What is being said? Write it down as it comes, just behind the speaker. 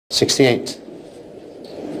68.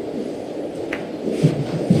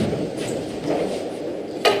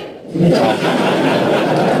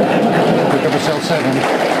 Luca Brazil 7.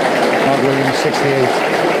 Mark Williams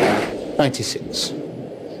 68. 96.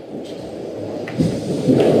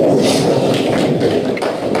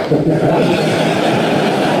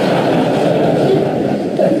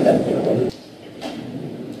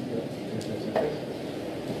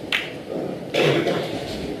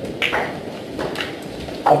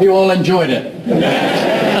 Have you all enjoyed it?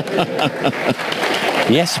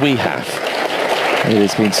 Yes, we have. It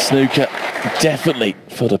has been snooker, definitely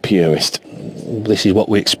for the purist. This is what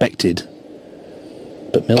we expected.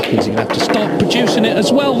 But Milton's going to have to start producing it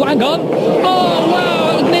as well. Hang on. Oh, wow,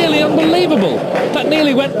 that was nearly unbelievable. That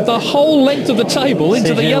nearly went the whole length of the table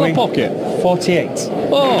into the yellow pocket. 48.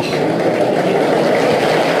 Oh.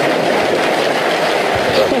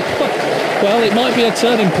 Well, it might be a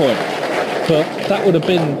turning point, but that would have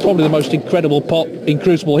been probably the most incredible pot in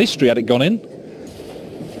Crucible history had it gone in.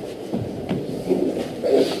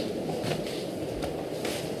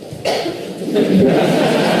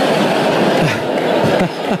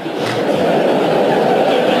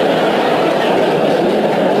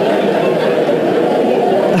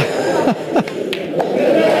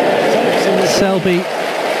 Selby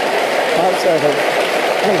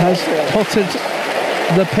has potted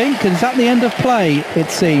the pink, and is that the end of play,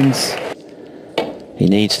 it seems? He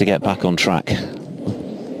needs to get back on track. Foul.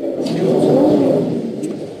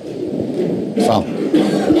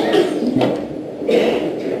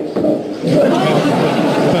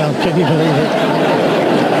 Well, can you believe it?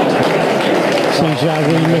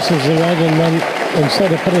 CJ misses the red, and then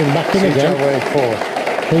instead of putting him back in again,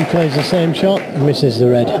 he plays the same shot and misses the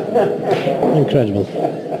red. Incredible.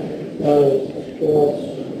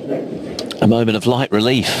 A moment of light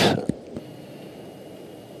relief.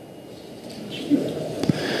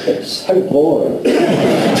 It's so boring.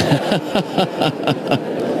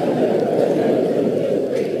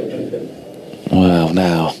 Wow,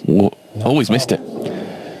 now. Always missed it.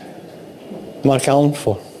 Mark Allen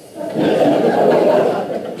 4.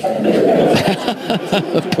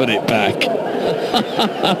 Put it back.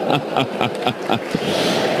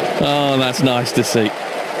 Oh, that's nice to see.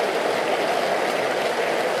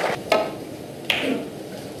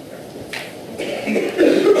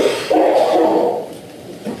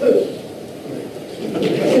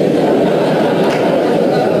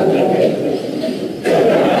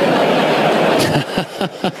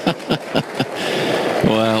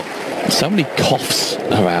 Well, so many coughs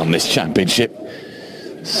around this championship.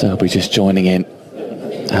 Selby just joining in.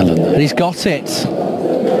 Alan. And he's got it.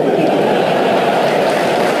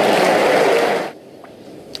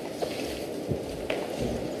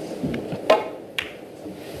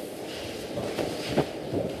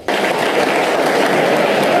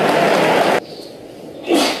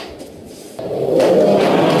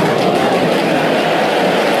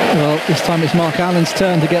 Well, this time it's Mark Allen's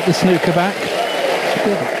turn to get the snooker back.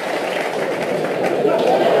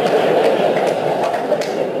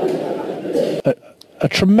 A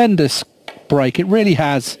tremendous break, it really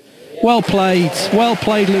has. Well played, Luke.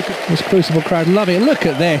 This Crucible crowd love it. Look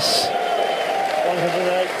at this.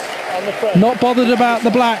 108 on the Not bothered about the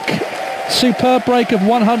black. Superb break of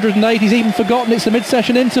 108. He's even forgotten it's the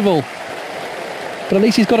mid-session interval. But at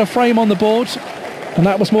least he's got a frame on the board. And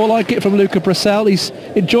that was more like it from Luca Bracel. He's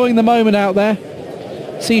enjoying the moment out there.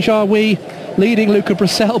 Sijar leading Luca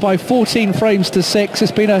Bracel by 14 frames to 6.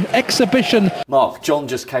 It's been an exhibition. Mark, John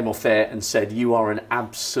just came off there and said you are an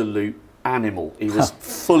absolute animal. He was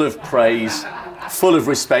full of praise, full of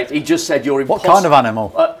respect. He just said you're What kind of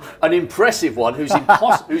animal? An impressive one who's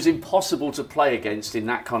who's impossible to play against in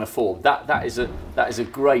that kind of form. That is a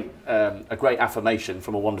great affirmation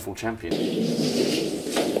from a wonderful champion.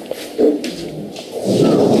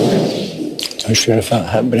 Not sure if that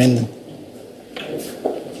hurt Brendan.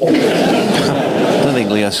 I don't think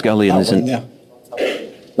Leo Scullion isn't. Not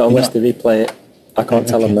unless they replay it. I can't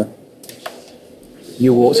tell them that.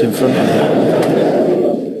 You walked in front of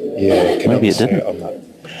it. Yeah, maybe it didn't. On that.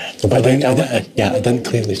 No, but I didn't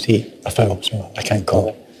clearly see a foul, so I can't call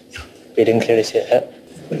it. You didn't clearly see it. Yeah.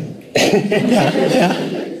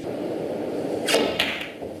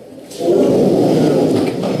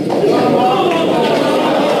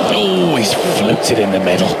 Oh, he's floated in the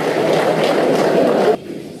middle.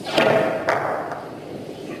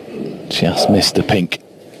 Just missed the pink.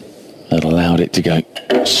 That allowed it to go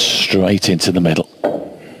straight into the middle.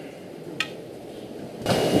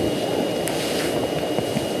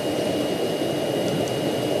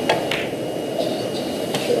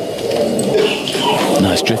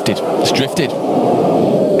 No, it's drifted. It's drifted.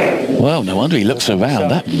 Well, no wonder he looks around.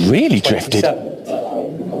 That really drifted.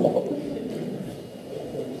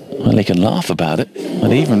 Well, he can laugh about it.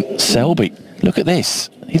 And even Selby, look at this.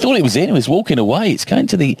 He thought it was in, he was walking away. It's going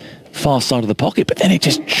to the far side of the pocket, but then it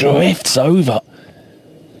just drifts over.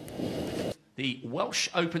 The Welsh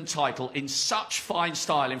Open title in such fine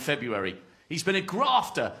style in February. He's been a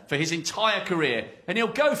grafter for his entire career, and he'll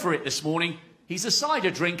go for it this morning. He's a cider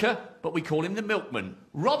drinker, but we call him the milkman.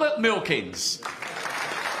 Robert Milkins.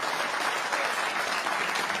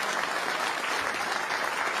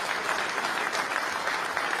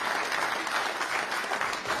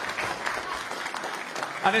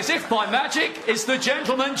 And as if by magic, it's the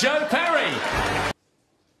gentleman Joe Perry.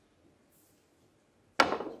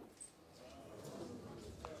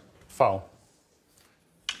 Foul.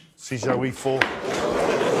 See Joey fall.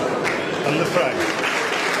 And the frame.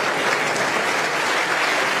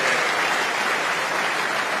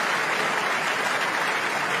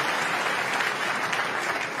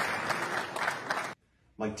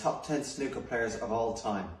 My top 10 snooker players of all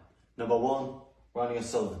time. Number 1, Ronnie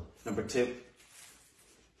O'Sullivan. Number 2,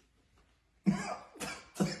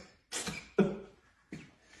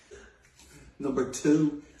 Number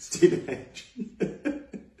 2, Stephen H.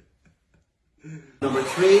 Number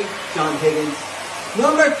 3, John Higgins.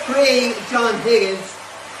 Number 3, John Higgins.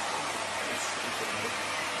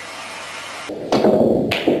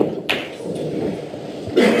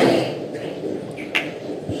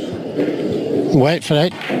 Wait for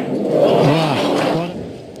it. Wow.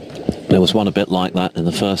 There was one a bit like that in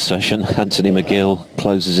the first session. Anthony McGill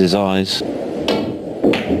closes his eyes.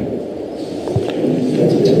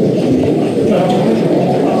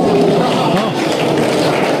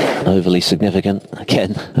 Overly significant.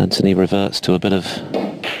 Again, Anthony reverts to a bit of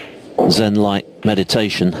Zen-like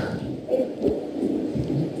meditation.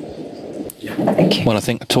 Well, I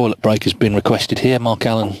think a toilet break has been requested here. Mark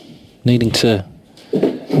Allen needing to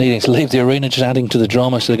leave the arena, just adding to the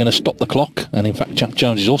drama, so they're going to stop the clock. And in fact, Jack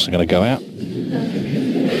Jones is also going to go out.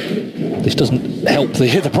 This doesn't help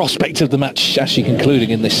the prospect of the match actually concluding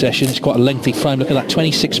in this session. It's quite a lengthy frame. Look at that,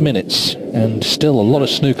 26 minutes, and still a lot of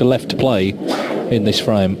snooker left to play in this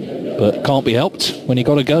frame. But can't be helped. When you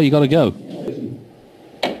got to go, you got to go.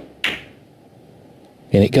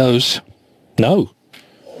 In it goes. No.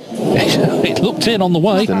 It looked in on the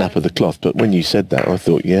way. The nap of the cloth, but when you said that, I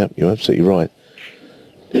thought, yeah, you're absolutely right.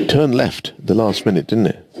 It turned left at the last minute, didn't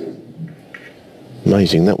it?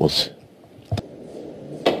 Amazing that was.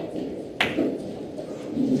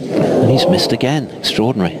 And he's missed again.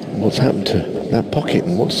 Extraordinary. What's happened to that pocket,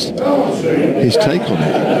 and what's his take on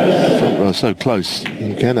it? Front row so close.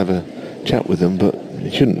 You can have a chat with them, but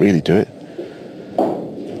you shouldn't really do it.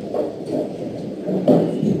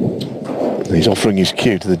 He's offering his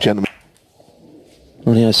cue to the gentleman.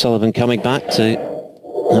 Ronnie O'Sullivan coming back to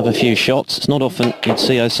have a few shots. It's not often you'd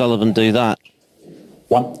see O'Sullivan do that.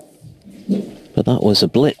 One. But that was a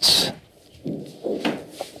blitz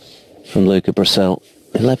from Luca Brissell.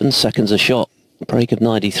 11 seconds a shot. Break of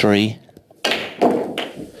 93. Well,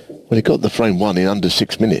 he got the frame one in under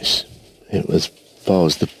 6 minutes. It was as far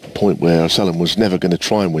as the point where O'Sullivan was never going to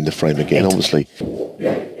try and win the frame again, obviously.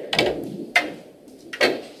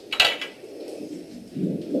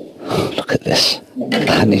 Look at this.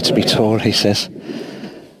 I need to be tall, he says.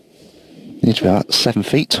 Need to be about 7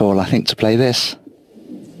 feet tall, I think, to play this.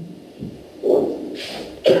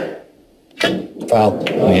 Foul.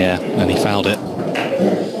 Yeah, and he fouled it.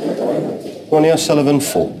 Ronnie O'Sullivan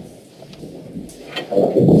 4.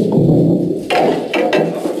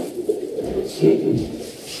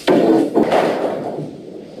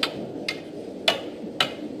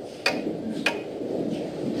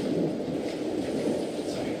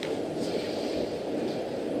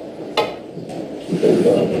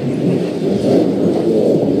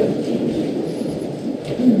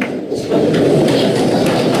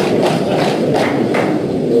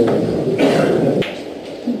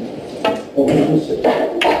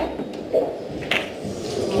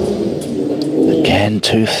 Again,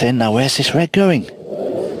 too thin. Now, where's this red going?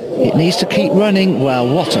 It needs to keep running. Well,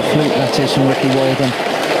 what a fluke that is from Ricky Walden.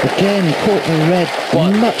 Again, caught the red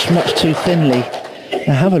much too thinly.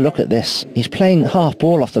 Now, have a look at this. He's playing half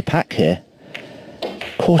ball off the pack here.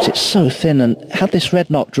 Caught it so thin, and had this red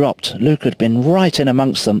not dropped, Luke had been right in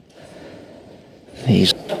amongst them.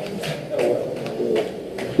 He's...